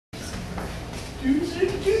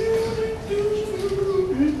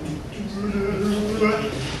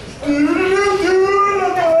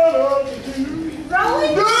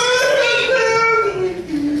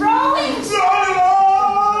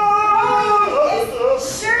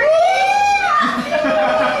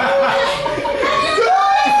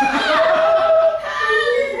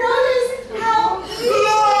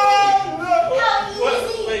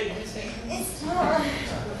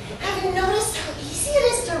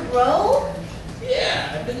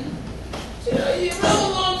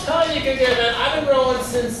I've been rowing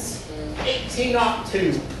since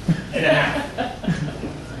 1802 and a half.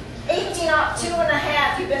 1802 and a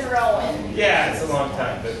half you've been rowing? Yeah, it's a long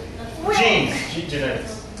time, but well,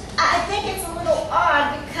 genetics. I think it's a little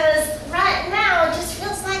odd because right now it just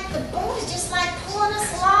feels like the boat is just like pulling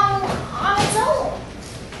us along on its own.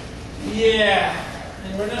 Yeah,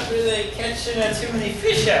 and we're not really catching too many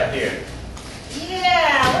fish out here.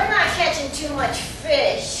 Yeah, we're not catching too much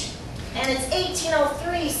fish. And it's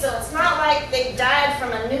 1803, so it's not like they died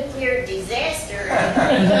from a nuclear disaster.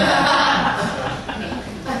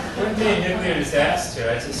 Wouldn't be a nuclear disaster.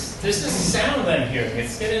 There's this sound I'm hearing.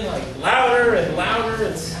 It's getting like louder and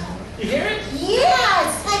louder. You hear it? Yeah,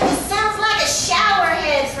 it's like it sounds like a shower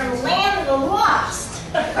head from Land of the Lost.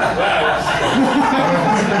 Wow.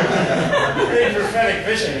 Pretty prophetic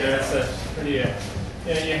vision there. It's a pretty, you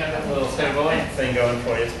have that little clairvoyant thing going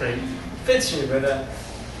for you. It's pretty fits you, but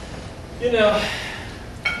you know,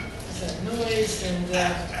 there's that noise and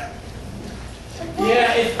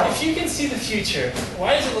yeah, if you can see the future,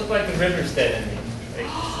 why does it look like the river's dead ending? Right?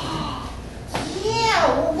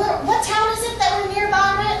 Yeah, well, what town is